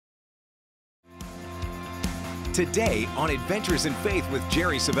Today on Adventures in Faith with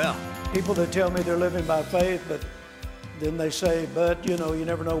Jerry Savelle. People that tell me they're living by faith, but then they say, but you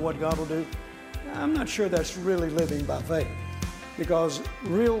never know what God will do. I'm not sure that's really living by faith, because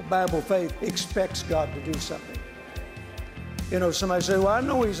real Bible faith expects God to do something. Somebody say, well, I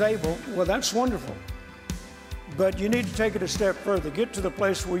know He's able. Well, that's wonderful. But you need to take it a step further. Get to the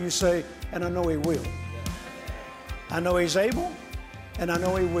place where you say, and I know He will. I know He's able, and I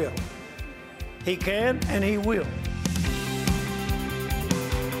know He will. He can, and He will.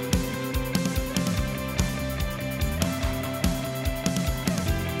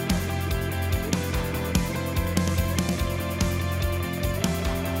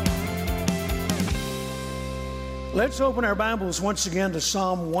 Let's open our Bibles once again to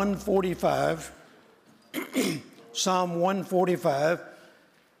Psalm 145. Psalm 145.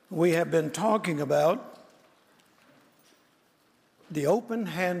 We have been talking about the open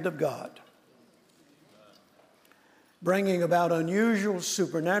hand of God, bringing about unusual,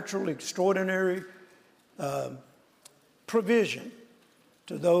 supernatural, extraordinary provision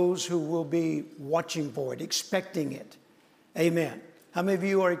to those who will be watching for it, expecting it. Amen. How many of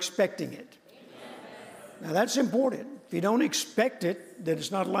you are expecting it? Now that's important. If you don't expect it, then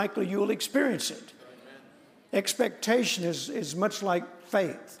it's not likely you will experience it. Expectation is much like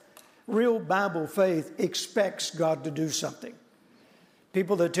faith. Real Bible faith expects God to do something.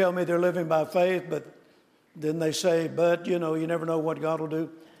 People that tell me they're living by faith, but then they say, but you never know what God will do.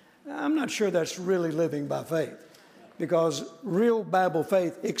 I'm not sure that's really living by faith, because real Bible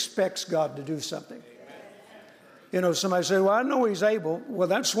faith expects God to do something. Somebody say, well, I know He's able. Well,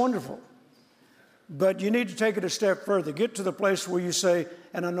 that's wonderful. But you need to take it a step further. Get to the place where you say,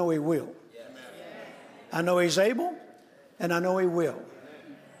 and I know He will. Yes. I know He's able, and I know He will.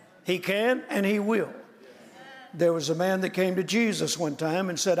 He can, and He will. There was a man that came to Jesus one time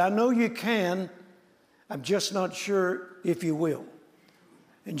and said, I know you can, I'm just not sure if you will.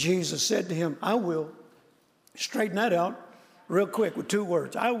 And Jesus said to him, I will. Straighten that out real quick with two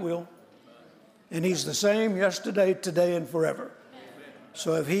words, I will. And He's the same yesterday, today, and forever.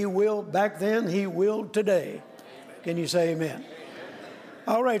 So if He will back then, He will today. Can you say amen?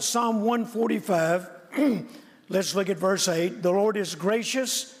 All right, Psalm 145. Let's look at verse 8. The Lord is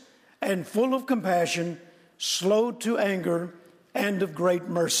gracious and full of compassion, slow to anger, and of great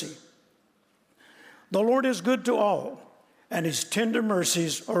mercy. The Lord is good to all, and His tender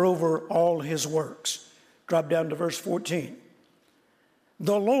mercies are over all His works. Drop down to verse 14.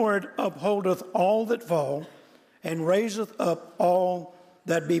 The Lord upholdeth all that fall, and raiseth up all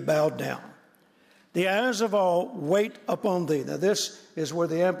that be bowed down. The eyes of all wait upon Thee. Now this is where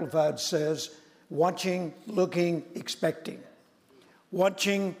the Amplified says, watching, looking, expecting.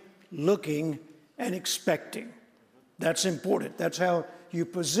 Watching, looking, and expecting. That's important. That's how you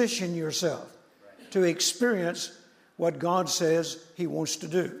position yourself to experience what God says He wants to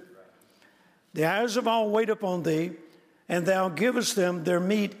do. The eyes of all wait upon Thee, and Thou givest them their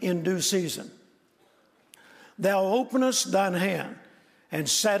meat in due season. Thou openest Thine hand, and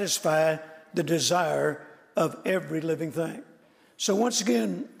satisfy the desire of every living thing. So once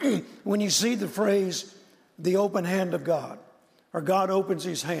again, when you see the phrase, the open hand of God, or God opens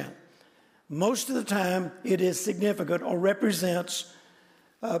His hand, most of the time it is significant or represents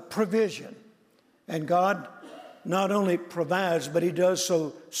provision. And God not only provides, but He does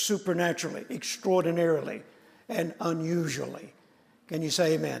so supernaturally, extraordinarily, and unusually. Can you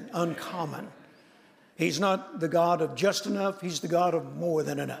say amen? Uncommon. He's not the God of just enough. He's the God of more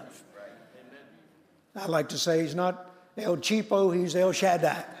than enough. I like to say He's not El Cheapo, He's El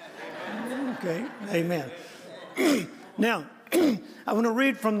Shaddai. Okay, amen. Now, I want to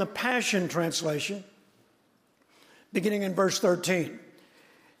read from the Passion Translation, beginning in verse 13.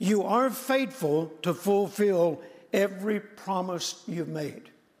 You are faithful to fulfill every promise you've made.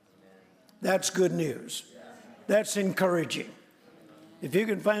 That's good news. That's encouraging. If you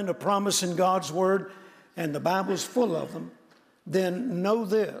can find a promise in God's Word, and the Bible's full of them, then know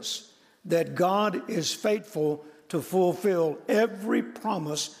this, that God is faithful to fulfill every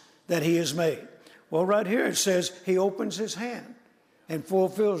promise that He has made. Well, right here it says He opens His hand and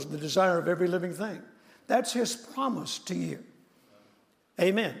fulfills the desire of every living thing. That's His promise to you.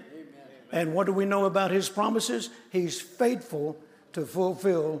 Amen. And what do we know about His promises? He's faithful to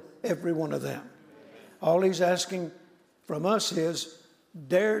fulfill every one of them. All He's asking from us is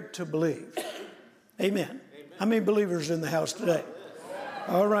dare to believe. Amen. How many believers in the house today?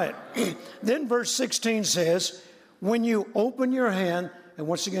 All right. Then verse 16 says, when you open your hand, and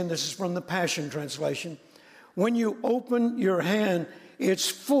once again, this is from the Passion Translation, when you open your hand, it's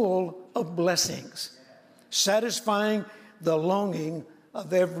full of blessings, satisfying the longing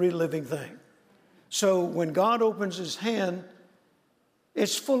of every living thing. So when God opens his hand,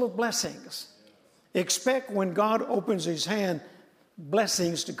 it's full of blessings. Expect when God opens his hand,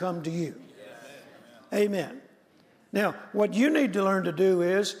 blessings to come to you. Amen. Now, what you need to learn to do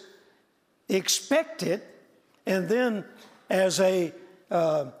is expect it, and then as a,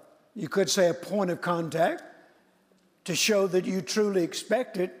 you could say a point of contact to show that you truly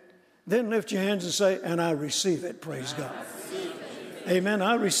expect it, then lift your hands and say, and I receive it, praise God. Amen,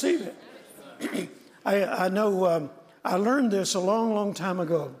 I receive it. I know I learned this a long, long time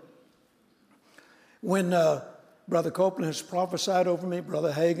ago when Brother Copeland has prophesied over me,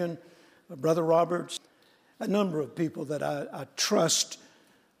 Brother Hagin, Brother Roberts, a number of people that I trust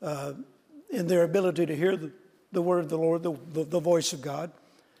in their ability to hear the word of the Lord, the voice of God.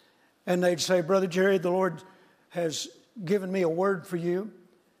 And they'd say, Brother Jerry, the Lord has given me a word for you.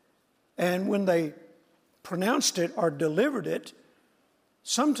 And when they pronounced it or delivered it,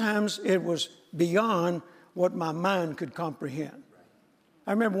 sometimes it was beyond what my mind could comprehend.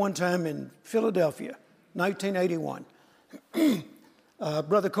 I remember one time in Philadelphia, 1981,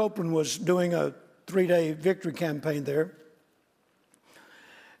 Brother Copeland was doing a 3-day victory campaign there.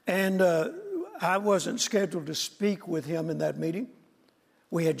 And I wasn't scheduled to speak with him in that meeting.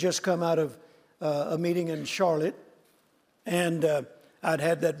 We had just come out of a meeting in Charlotte, and I'd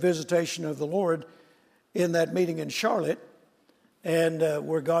had that visitation of the Lord in that meeting in Charlotte, and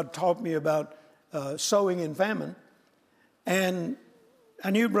where God taught me about sowing in famine. And I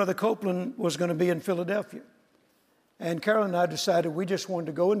knew Brother Copeland was going to be in Philadelphia. And Carol and I decided we just wanted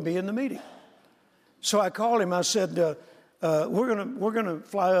to go and be in the meeting. So I called him. I said, we're going to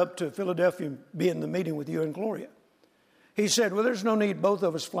fly up to Philadelphia and be in the meeting with you and Gloria. He said, well, there's no need both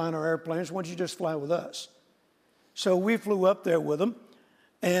of us flying our airplanes. Why don't you just fly with us? So we flew up there with him.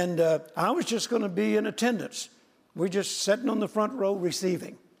 And I was just going to be in attendance. We're just sitting on the front row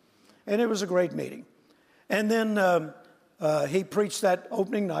receiving. And it was a great meeting. And then he preached that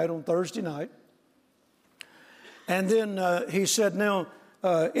opening night on Thursday night. And then he said, now,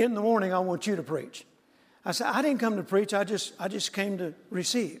 in the morning, I want you to preach. I said, I didn't come to preach. I just came to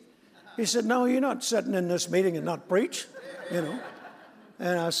receive. He said, no, you're not sitting in this meeting and not preach, you know.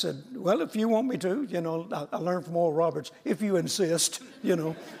 And I said, well, if you want me to, you know, I learned from Oral Roberts, if you insist, you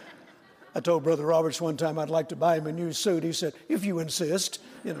know. I told Brother Roberts one time I'd like to buy him a new suit. He said, if you insist,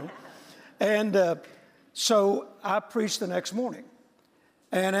 you know. And so I preached the next morning.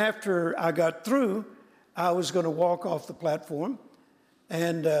 And after I got through, I was going to walk off the platform.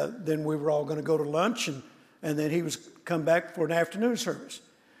 And then we were all going to go to lunch. And then he was come back for an afternoon service.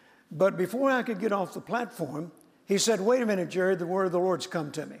 But before I could get off the platform, he said, wait a minute, Jerry, the word of the Lord's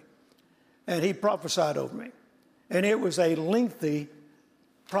come to me. And he prophesied over me. And it was a lengthy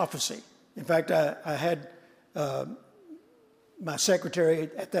prophecy. In fact, I had my secretary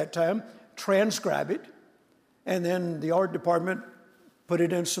at that time transcribe it. And then the art department put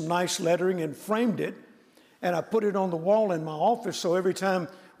it in some nice lettering and framed it. And I put it on the wall in my office. So every time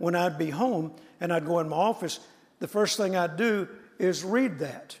when I'd be home and I'd go in my office, the first thing I'd do is read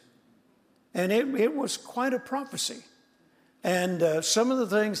that. And it was quite a prophecy. And some of the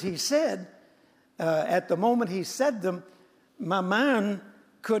things he said, at the moment he said them, my mind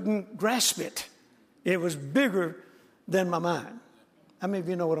couldn't grasp it. It was bigger than my mind. How many of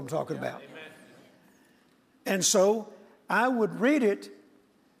you know what I'm talking about? Amen. And so I would read it,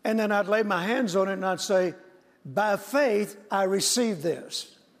 and then I'd lay my hands on it, and I'd say, by faith, I received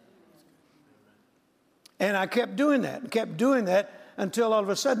this. And I kept doing that, and kept doing that, until all of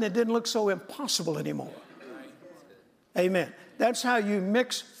a sudden it didn't look so impossible anymore. Amen. That's how you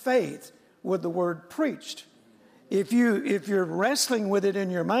mix faith with the word preached. If you're wrestling with it in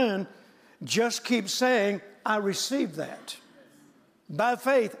your mind, just keep saying, I received that. By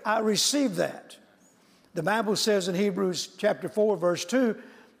faith, I received that. The Bible says in Hebrews chapter 4, verse 2,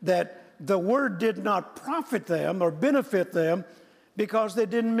 that the word did not profit them or benefit them because they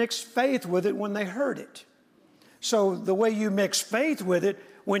didn't mix faith with it when they heard it. So the way you mix faith with it,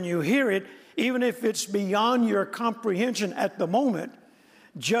 when you hear it, even if it's beyond your comprehension at the moment,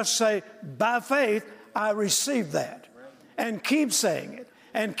 just say, by faith, I received that. And keep saying it,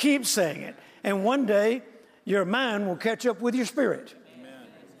 and keep saying it. And one day, your mind will catch up with your spirit. Amen.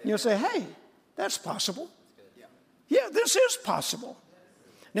 You'll say, hey, that's possible. Yeah, this is possible.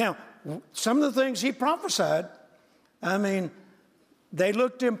 Now, some of the things he prophesied, I mean, they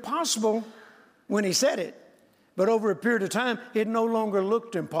looked impossible when he said it. But over a period of time, it no longer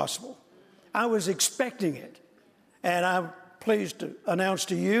looked impossible. I was expecting it. And I'm pleased to announce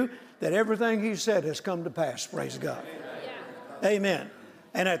to you that everything he said has come to pass. Praise God. Amen.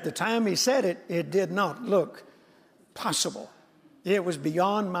 And at the time he said it, it did not look possible. It was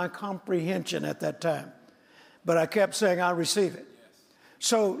beyond my comprehension at that time. But I kept saying, I receive it.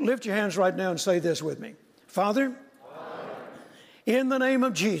 So lift your hands right now and say this with me. Father, in the name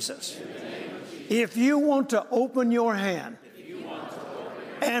of Jesus, if you want to open your hand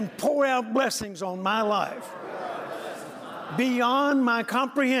and pour out blessings on my life beyond my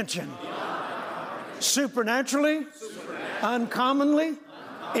comprehension, supernaturally, uncommonly,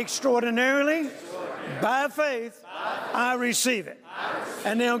 extraordinarily, by faith, I receive it.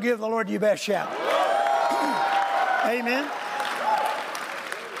 And now give the Lord your best shout. Amen.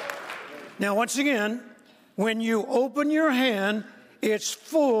 Now, once again, when you open your hand, it's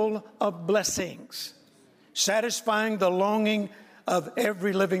full of blessings, satisfying the longing of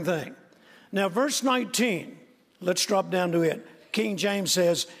every living thing. Now, verse 19, let's drop down to it. King James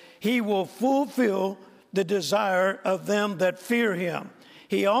says, He will fulfill the desire of them that fear Him.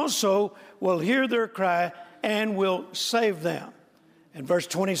 He also will hear their cry and will save them. And verse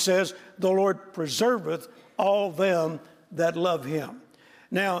 20 says, The Lord preserveth all them that love Him.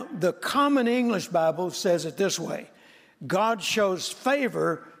 Now, the Common English Bible says it this way: God shows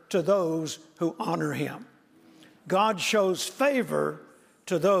favor to those who honor Him. God shows favor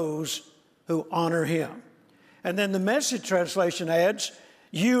to those who honor Him. And then the Message translation adds,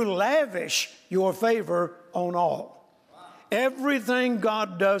 You lavish your favor on all. Everything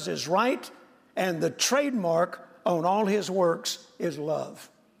God does is right, and the trademark on all His works is love.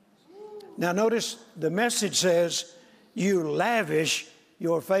 Now notice the Message says, You lavish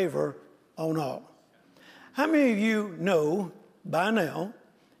your favor on all. How many of you know by now,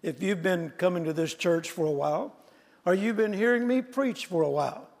 if you've been coming to this church for a while, or you've been hearing me preach for a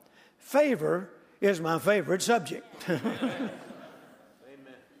while, favor is my favorite subject.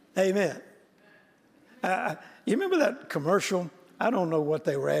 Amen. Amen. You remember that commercial? I don't know what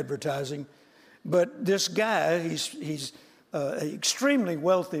they were advertising, but this guy, he's an extremely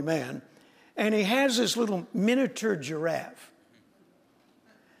wealthy man, and he has this little miniature giraffe.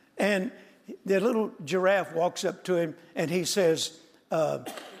 And the little giraffe walks up to him and he says, I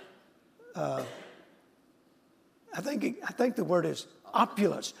think the word is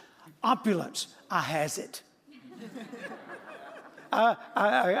opulence. Opulence, I has it.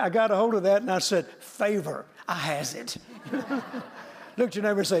 I got a hold of that and I said, favor, I has it. Look at your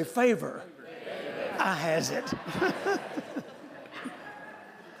neighbor and say, favor, I has it.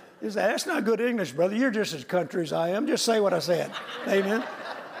 You say, that's not good English, brother. You're just as country as I am. Just say what I said. Amen.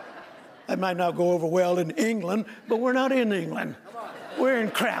 That might not go over well in England, but we're not in England. We're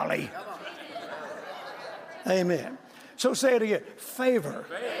in Crowley. Amen. So say it again. Favor.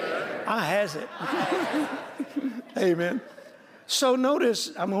 I has it. Amen. So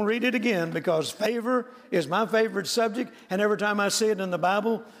notice, I'm going to read it again because favor is my favorite subject, and every time I see it in the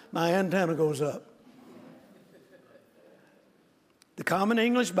Bible, my antenna goes up. The Common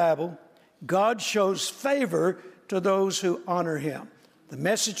English Bible, God shows favor to those who honor Him. The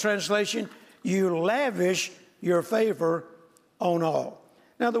Message translation, you lavish your favor on all.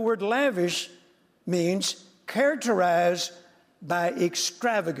 Now, the word lavish means characterized by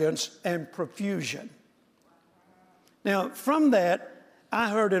extravagance and profusion. Now, from that, I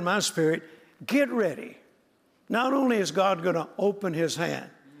heard in my spirit, get ready. Not only is God going to open His hand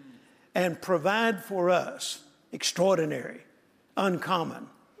and provide for us extraordinary, uncommon,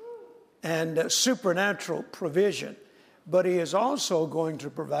 and supernatural provision, but He is also going to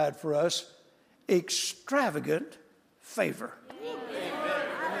provide for us extravagant favor. Amen.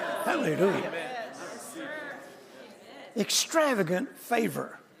 Hallelujah. Amen. Extravagant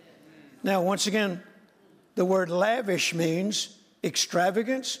favor. Now, once again, the word lavish means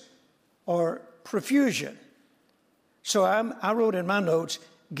extravagance or profusion. So I wrote in my notes,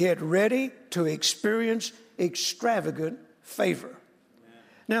 get ready to experience extravagant favor.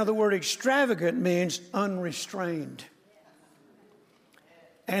 Now, the word extravagant means unrestrained.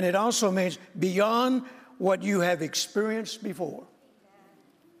 And it also means beyond what you have experienced before.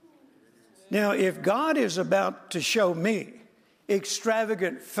 Now, if God is about to show me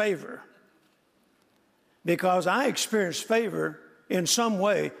extravagant favor, because I experience favor in some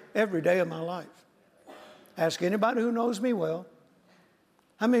way every day of my life. Ask anybody who knows me well.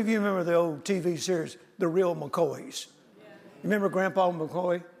 How many of you remember the old TV series, The Real McCoys? You remember Grandpa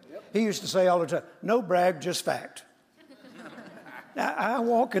McCoy? Yep. He used to say all the time, no brag, just fact. I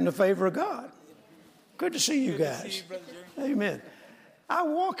walk in the favor of God. Good to see you guys. Amen. I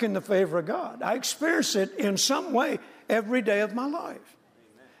walk in the favor of God. I experience it in some way every day of my life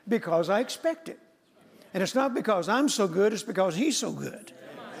because I expect it. And it's not because I'm so good, it's because He's so good.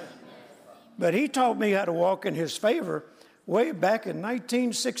 But He taught me how to walk in His favor way back in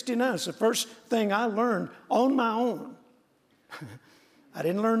 1969. It's the first thing I learned on my own. I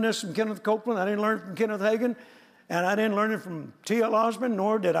didn't learn this from Kenneth Copeland. I didn't learn it from Kenneth Hagin. And I didn't learn it from T.L. Osborne,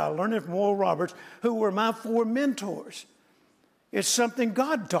 nor did I learn it from Oral Roberts, who were my 4 mentors. It's something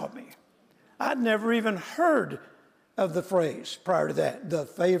God taught me. I'd never even heard of the phrase prior to that, the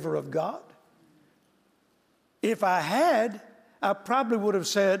favor of God. If I had, I probably would have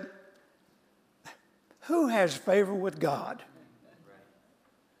said, who has favor with God?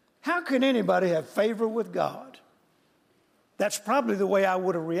 How can anybody have favor with God? That's probably the way I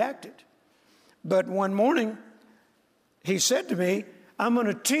would have reacted. But one morning, he said to me, I'm going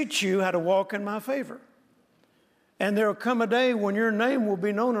to teach you how to walk in my favor. And there will come a day when your name will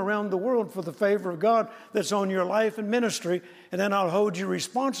be known around the world for the favor of God that's on your life and ministry, and then I'll hold you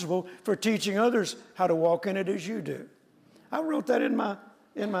responsible for teaching others how to walk in it as you do. I wrote that in my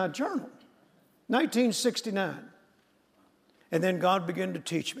journal, 1969. And then God began to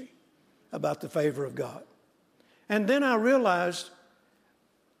teach me about the favor of God. And then I realized,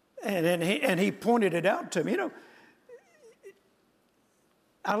 and he pointed it out to me,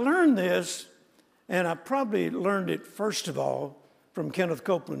 I learned this, and I probably learned it first of all from Kenneth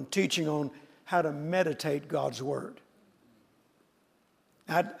Copeland teaching on how to meditate God's Word.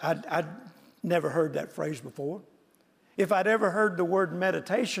 I'd never heard that phrase before. If I'd ever heard the word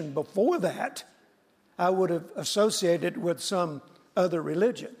meditation before that, I would have associated it with some other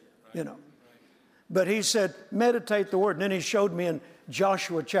religion, But he said, meditate the Word. And then he showed me in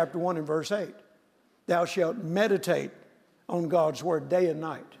Joshua chapter 1 and verse 8, thou shalt meditate on God's Word day and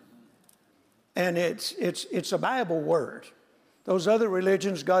night. And it's a Bible word. Those other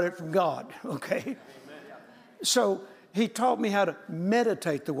religions got it from God, okay? Amen. So he taught me how to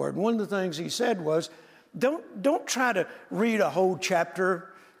meditate the Word. One of the things he said was, don't try to read a whole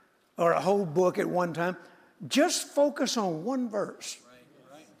chapter or a whole book at one time. Just focus on one verse.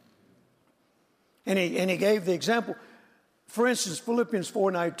 Right. And he gave the example. For instance, Philippians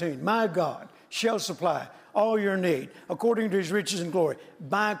 4:19, my God shall supply all your need according to his riches and glory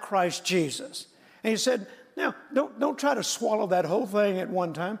by Christ Jesus. And he said, now, don't try to swallow that whole thing at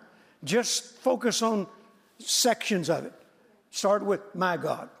one time. Just focus on sections of it. Start with my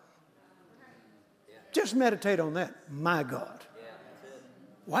God. Just meditate on that. My God.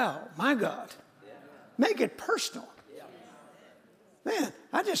 Wow, my God. Make it personal. Man,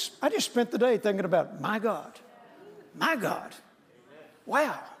 I just spent the day thinking about my God. My God.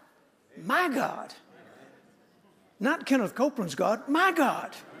 Wow. My God. Not Kenneth Copeland's God, my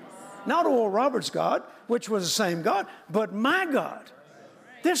God. Not Oral Roberts' God, which was the same God, but my God.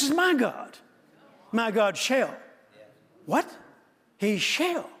 This is my God. My God shall. What? He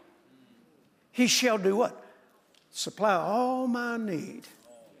shall. He shall do what? Supply all my need.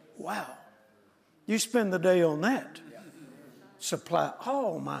 Wow. You spend the day on that. Supply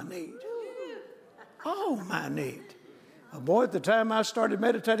all my need. All my need. Oh boy, at the time I started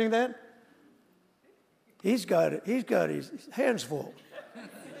meditating that, he's got his hands full.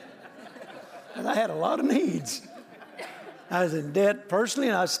 And I had a lot of needs. I was in debt personally,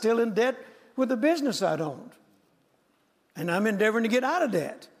 and I was still in debt with the business I'd owned. And I'm endeavoring to get out of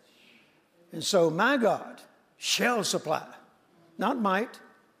debt. And so my God shall supply, not might.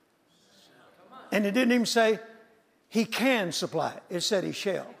 And it didn't even say he can supply. It said he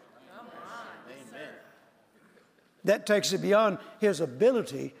shall. Amen. That takes it beyond his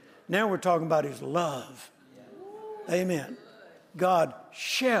ability. Now we're talking about his love. Amen. God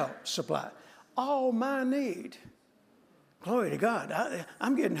shall supply all my need. Glory to God.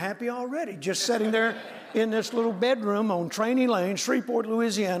 I'm getting happy already. Just sitting there in this little bedroom on Trainee Lane, Shreveport,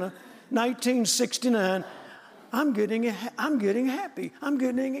 Louisiana, 1969. I'm getting happy. I'm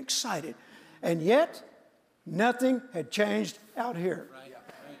getting excited. And yet, nothing had changed out here.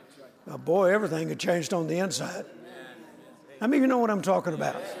 Now, boy, everything had changed on the inside. How many of you know what I'm talking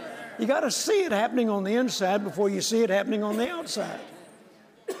about? You got to see it happening on the inside before you see it happening on the outside.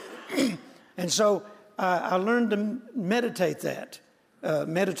 And so I learned to meditate that,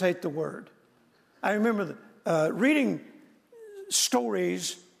 meditate the Word. I remember reading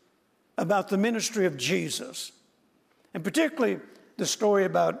stories about the ministry of Jesus, and particularly the story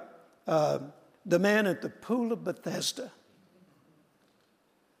about the man at the pool of Bethesda.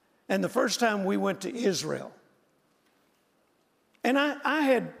 And the first time we went to Israel, and I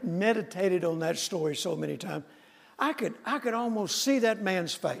had meditated on that story so many times, I could almost see that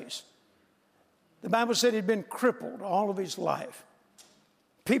man's face. The Bible said he'd been crippled all of his life.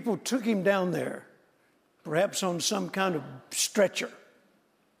 People took him down there, perhaps on some kind of stretcher,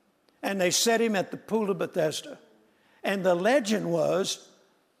 and they set him at the pool of Bethesda. And the legend was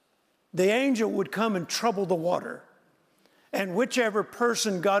the angel would come and trouble the water. And whichever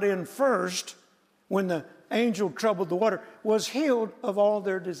person got in first, when the angel troubled the water, was healed of all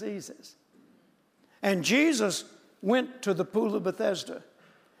their diseases. And Jesus went to the pool of Bethesda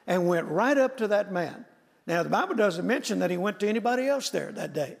and went right up to that man. Now, the Bible doesn't mention that he went to anybody else there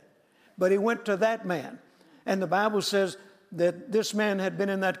that day, but he went to that man. And the Bible says that this man had been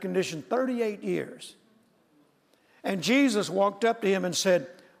in that condition 38 years. And Jesus walked up to him and said,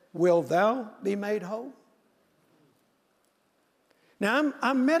 "Will thou be made whole?" Now,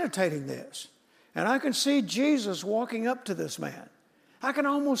 I'm meditating this, and I can see Jesus walking up to this man. I can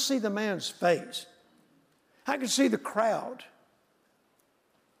almost see the man's face. I can see the crowd.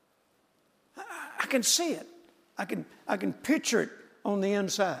 I can see it. I can picture it on the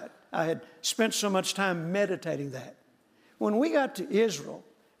inside. I had spent so much time meditating that. When we got to Israel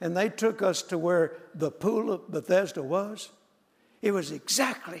and they took us to where the pool of Bethesda was, it was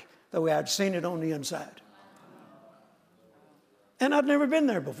exactly the way I'd seen it on the inside. And I'd never been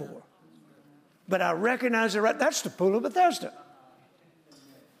there before. But I recognized it right. That's the pool of Bethesda.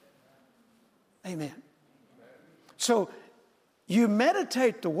 Amen. So you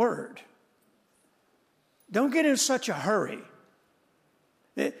meditate the Word. Don't get in such a hurry.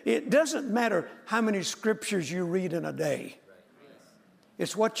 It doesn't matter how many scriptures you read in a day.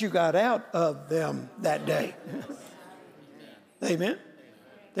 It's what you got out of them that day. Amen.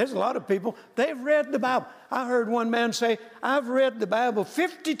 There's a lot of people, they've read the Bible. I heard one man say, "I've read the Bible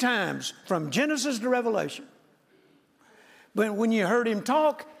 50 times from Genesis to Revelation." But when you heard him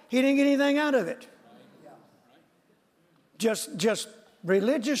talk, he didn't get anything out of it. Just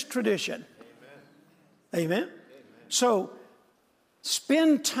religious tradition. Amen. So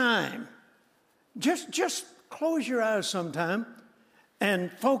spend time. Just close your eyes sometime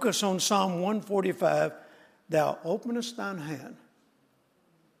and focus on Psalm 145. Thou openest thine hand,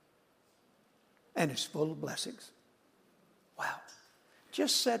 and it's full of blessings. Wow.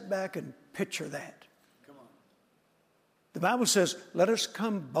 Just sit back and picture that. Come on. The Bible says, "Let us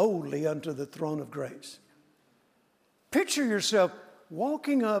come boldly unto the throne of grace." Picture yourself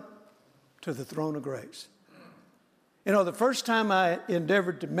walking up to the throne of grace. You know, the first time I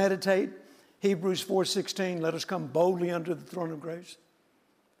endeavored to meditate, Hebrews 4:16, "Let us come boldly unto the throne of grace."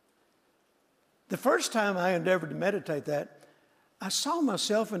 The first time I endeavored to meditate that, I saw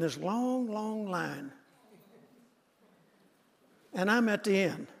myself in this long, long line. And I'm at the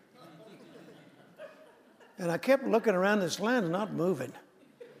end. And I kept looking around this line and not moving.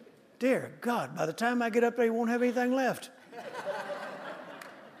 Dear God, by the time I get up there, you won't have anything left.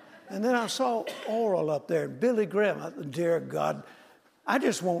 And then I saw Oral up there, and Billy Graham. I thought, dear God, I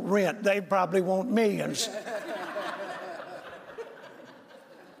just want rent. They probably want millions.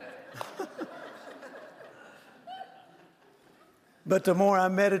 But the more I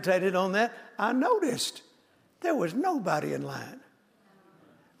meditated on that, I noticed there was nobody in line.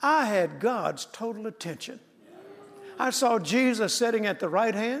 I had God's total attention. I saw Jesus sitting at the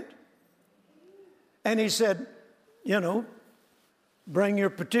right hand, and he said, you know, bring your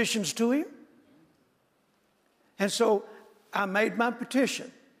petitions to him. And so I made my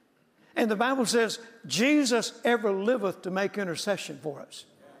petition. And the Bible says, Jesus ever liveth to make intercession for us.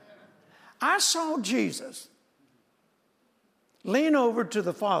 I saw Jesus lean over to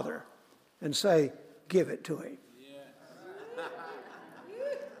the Father and say, give it to him.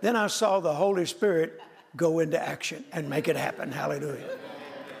 Then I saw the Holy Spirit go into action and make it happen. Hallelujah.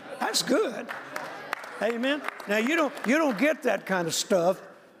 That's good. Amen. Now, you don't get that kind of stuff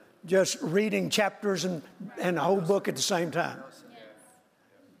just reading chapters and a whole book at the same time.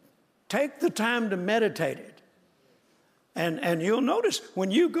 Take the time to meditate it. And you'll notice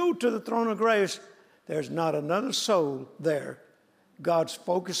when you go to the throne of grace, there's not another soul there. God's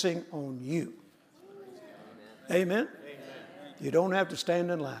focusing on you. Amen. You don't have to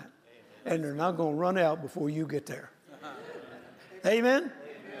stand in line. And they're not going to run out before you get there. Amen.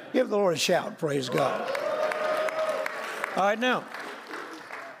 Give the Lord a shout. Praise God. All right, now,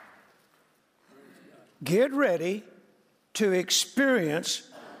 get ready to experience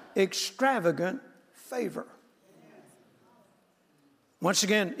extravagant favor. Once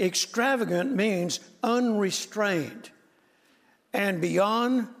again, extravagant means unrestrained and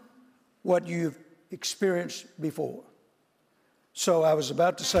beyond what you've experienced before. So I was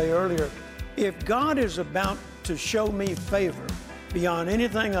about to say earlier, if God is about to show me favor beyond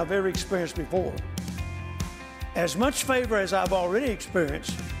anything I've ever experienced before, as much favor as I've already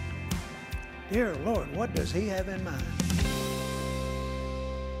experienced, dear Lord, what does he have in mind?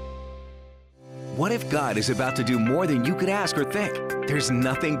 What if God is about to do more than you could ask or think? There's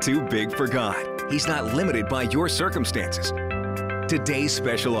nothing too big for God. He's not limited by your circumstances. Today's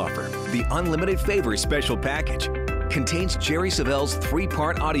special offer, the Unlimited Favor Special Package, contains Jerry Savelle's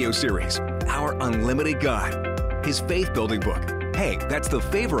 3-part audio series, Our Unlimited God, his faith-building book, Hey, That's the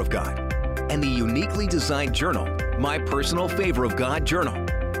Favor of God, and the uniquely designed journal, My Personal Favor of God Journal.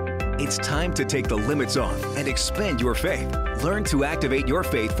 It's time to take the limits off and expand your faith. Learn to activate your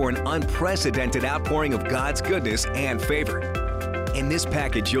faith for an unprecedented outpouring of God's goodness and favor. In this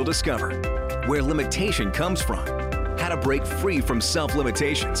package, you'll discover where limitation comes from, how to break free from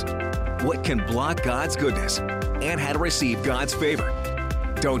self-limitations, what can block God's goodness, and how to receive God's favor.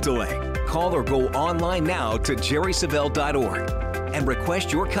 Don't delay. Call or go online now to jerrysavelle.org and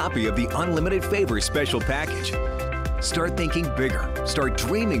request your copy of the Unlimited Favor Special Package. Start thinking bigger, start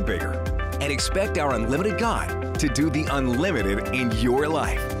dreaming bigger, and expect our unlimited God to do the unlimited in your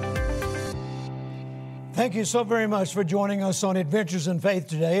life. Thank you so very much for joining us on Adventures in Faith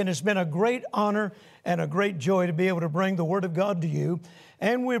today. And it's been a great honor and a great joy to be able to bring the Word of God to you.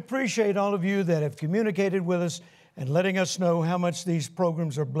 And we appreciate all of you that have communicated with us and letting us know how much these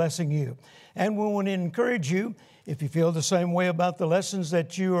programs are blessing you. And we want to encourage you, if you feel the same way about the lessons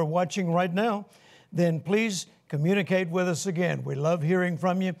that you are watching right now, then please communicate with us again. We love hearing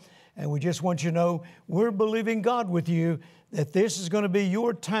from you, and we just want you to know we're believing God with you that this is going to be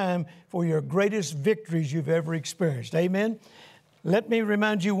your time for your greatest victories you've ever experienced. Amen? Let me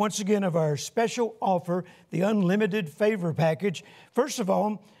remind you once again of our special offer, the Unlimited Favor Package. First of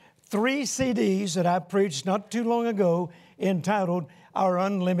all, 3 CDs that I preached not too long ago entitled Our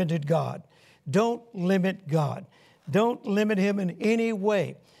Unlimited God. Don't limit God. Don't limit Him in any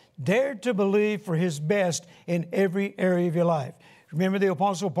way. Dare to believe for His best in every area of your life. Remember, the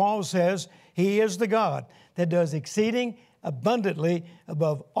Apostle Paul says He is the God that does exceeding abundantly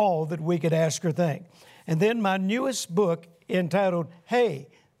above all that we could ask or think. And then my newest book entitled, Hey,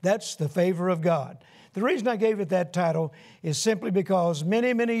 That's the Favor of God. The reason I gave it that title is simply because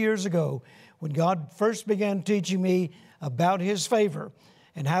many, many years ago, when God first began teaching me about His favor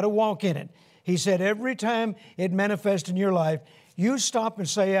and how to walk in it, He said every time it manifests in your life, you stop and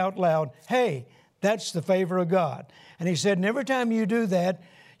say out loud, hey, that's the favor of God. And He said, and every time you do that,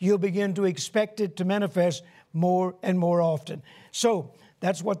 you'll begin to expect it to manifest more and more often. So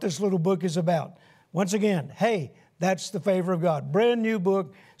that's what this little book is about. Once again, hey, that's the favor of God. Brand new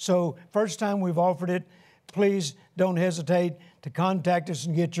book. So first time we've offered it, please don't hesitate to contact us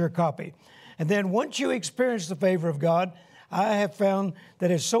and get your copy. And then once you experience the favor of God, I have found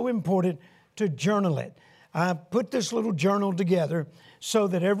that it's so important to journal it. I put this little journal together so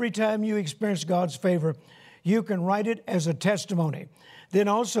that every time you experience God's favor, you can write it as a testimony. Then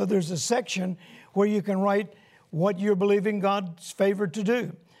also there's a section where you can write what you're believing God's favor to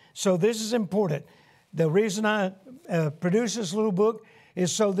do. So this is important. The reason I produce this little book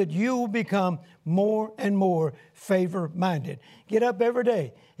is so that you will become more and more favor-minded. Get up every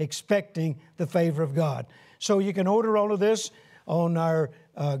day expecting the favor of God. So you can order all of this on our,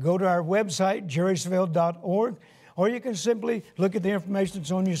 go to our website, jerrysavelle.org, or you can simply look at the information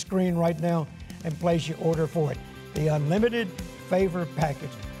that's on your screen right now and place your order for it. The Unlimited Favor Package.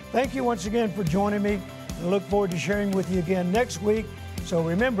 Thank you once again for joining me. I look forward to sharing with you again next week. So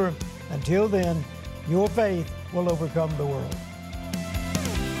remember, until then, your faith will overcome the world.